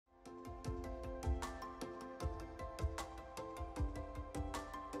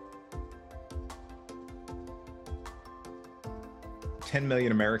10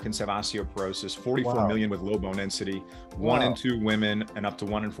 million Americans have osteoporosis, 44 Wow. million with low bone density. One in Wow. two women and up to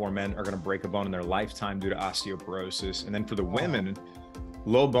 1 in 4 men are going to break a bone in their lifetime due to osteoporosis. And then for the Wow. women,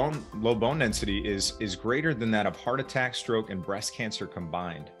 low bone density is greater than that of heart attack, stroke, and breast cancer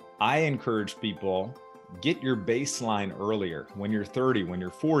combined. I encourage people, get your baseline earlier, when you're 30, when you're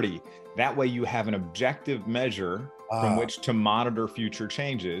 40. That way you have an objective measure from Ah, which to monitor future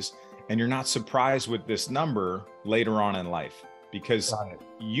changes. And you're not surprised with this number later on in life, because got it.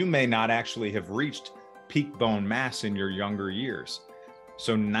 you may not actually have reached peak bone mass in your younger years.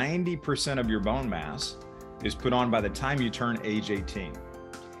 So 90% of your bone mass is put on by the time you turn age 18.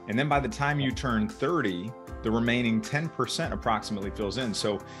 And then by the time you turn 30, the remaining 10% approximately fills in.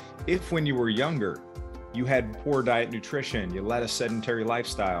 So if when you were younger, you had poor diet nutrition, you led a sedentary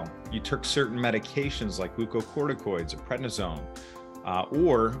lifestyle, you took certain medications like glucocorticoids or prednisone,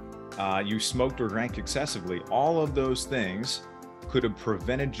 or you smoked or drank excessively, all of those things could have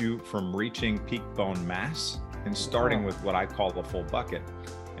prevented you from reaching peak bone mass and starting with what I call the full bucket.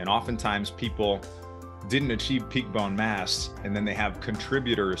 And oftentimes people didn't achieve peak bone mass, and then they have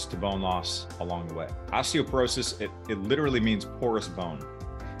contributors to bone loss along the way. Osteoporosis, it literally means porous bone.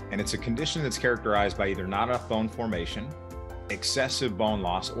 And it's a condition that's characterized by either not enough bone formation, excessive bone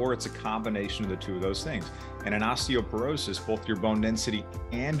loss, or it's a combination of the two of those things. And in osteoporosis, both your bone density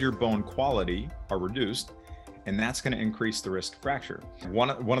and your bone quality are reduced, and that's going to increase the risk of fracture. One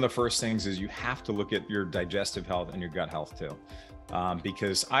of the first things is you have to look at your digestive health and your gut health too.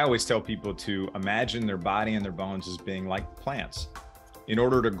 Because I always tell people to imagine their body and their bones as being like plants. In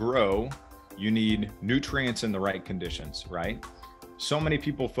order to grow, you need nutrients in the right conditions, right? So many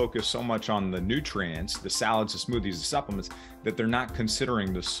people focus so much on the nutrients, the salads, the smoothies, the supplements, that they're not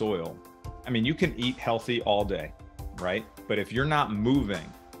considering the soil. I mean, you can eat healthy all day, right? But if you're not moving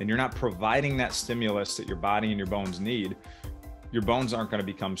and you're not providing that stimulus that your body and your bones need, your bones aren't going to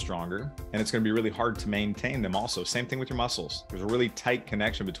become stronger, and it's going to be really hard to maintain them also. Same thing with your muscles. There's a really tight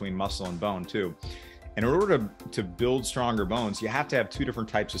connection between muscle and bone too. And in order to build stronger bones, you have to have two different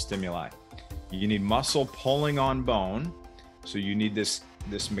types of stimuli. You need muscle pulling on bone. So you need this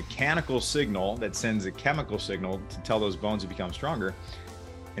mechanical signal that sends a chemical signal to tell those bones to become stronger.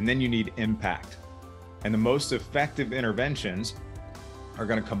 And then you need impact. And the most effective interventions are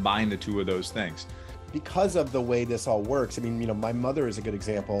going to combine the two of those things. Because of the way this all works, I mean, my mother is a good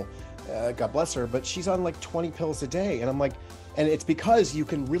example, God bless her, but she's on like 20 pills a day. And I'm like, and it's because you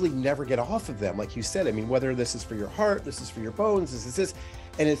can really never get off of them. Like you said, I mean, whether this is for your heart, this is for your bones, this is this,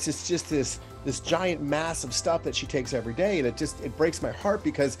 and it's just this giant mass of stuff that she takes every day. And it breaks my heart,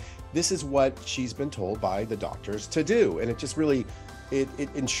 because this is what she's been told by the doctors to do. And it just really, it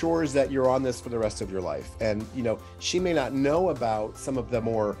ensures that you're on this for the rest of your life. And, she may not know about some of the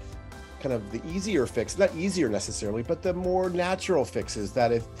more kind of the easier fix, not easier necessarily, but the more natural fixes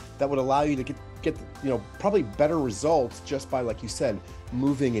that would allow you to get probably better results just by, like you said,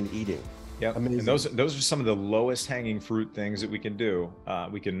 moving and eating. Yeah, and those are some of the lowest hanging fruit things that we can do.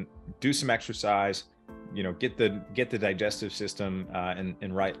 We can do some exercise, get the digestive system in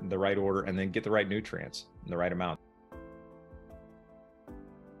the right order, and then get the right nutrients in the right amount.